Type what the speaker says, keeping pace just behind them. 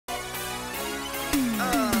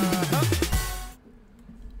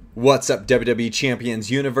What's up, WWE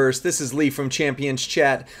Champions Universe? This is Lee from Champions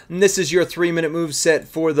Chat, and this is your 3-minute move set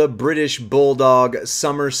for the British Bulldog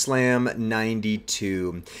Summerslam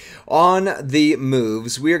 92. On the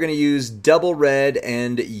moves, we are going to use double red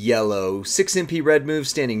and yellow. 6 MP red move,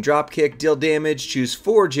 standing dropkick, deal damage, choose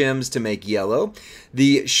 4 gems to make yellow.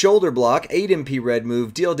 The shoulder block, 8 MP red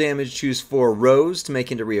move, deal damage, choose 4 rows to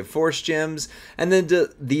make into reinforced gems. And then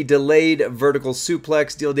the delayed vertical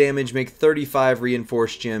suplex, deal damage, make 35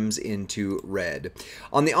 reinforced gems into red.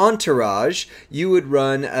 On the entourage, you would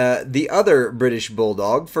run the other British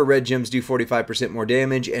Bulldog. For red gems, do 45% more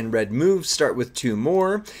damage, and red moves start with 2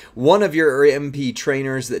 more. One of your MP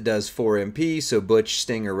trainers that does 4 MP, so Butch,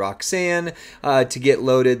 Sting, or Roxanne. To get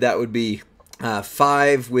loaded, that would be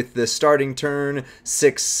 5 with the starting turn,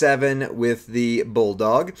 6, 7 with the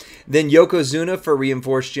Bulldog. Then Yokozuna for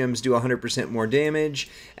reinforced gems do 100% more damage.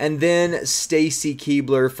 And then Stacy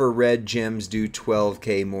Keebler for red gems do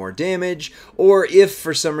 12k more damage. Or if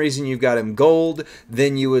for some reason you've got him gold,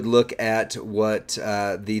 then you would look at what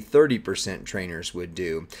the 30% trainers would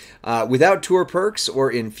do. Without tour perks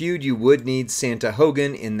or in feud, you would need Santa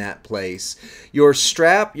Hogan in that place. Your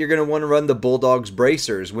strap, you're going to want to run the Bulldog's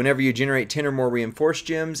bracers. Whenever you generate 10 or more reinforced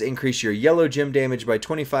gems, increase your yellow gem damage by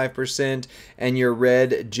 25% and your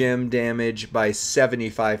red gem damage by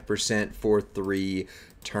 75% for 3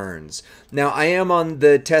 turns. Now, I am on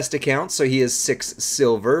the test account, so he is 6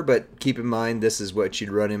 silver, but keep in mind this is what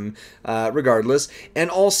you'd run him regardless. And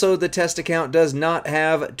also, the test account does not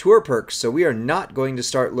have tour perks, so we are not going to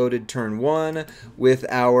start loaded turn 1 with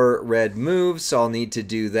our red move, so I'll need to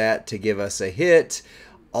do that to give us a hit.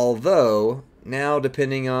 Although, now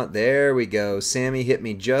depending on... There we go. Sammy hit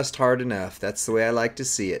me just hard enough. That's the way I like to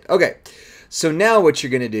see it. Okay. So now what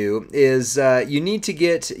you're going to do is you need to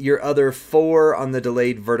get your other 4 on the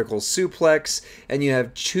delayed vertical suplex, and you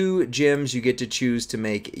have 2 gems you get to choose to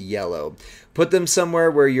make yellow. Put them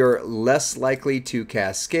somewhere where you're less likely to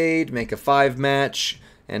cascade, make a 5 match,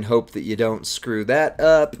 and hope that you don't screw that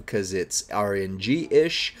up because it's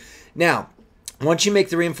RNG-ish. Now, once you make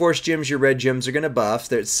the reinforced gems, your red gems are going to buff.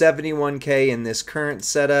 They're at 71k in this current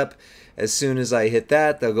setup. As soon as I hit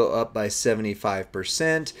that, they'll go up by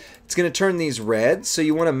 75%. It's going to turn these red, so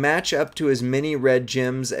you want to match up to as many red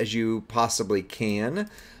gems as you possibly can.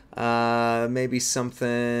 Maybe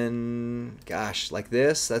something, gosh, like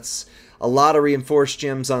this. That's a lot of reinforced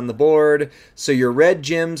gems on the board. So your red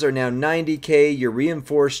gems are now 90k. Your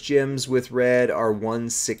reinforced gems with red are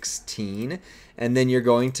 116. And then you're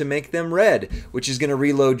going to make them red, which is going to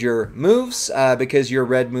reload your moves because your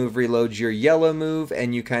red move reloads your yellow move,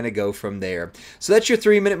 and you kind of go from there. So that's your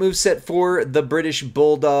 3-minute move set for the British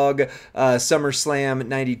Bulldog Summerslam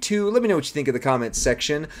 92. Let me know what you think in the comments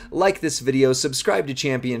section. Like this video, subscribe to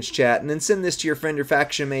Champions Chat, and then send this to your friend or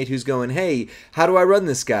faction mate who's going, hey, how do I run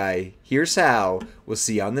this guy? Here's how. We'll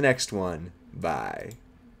see you on the next one. Bye.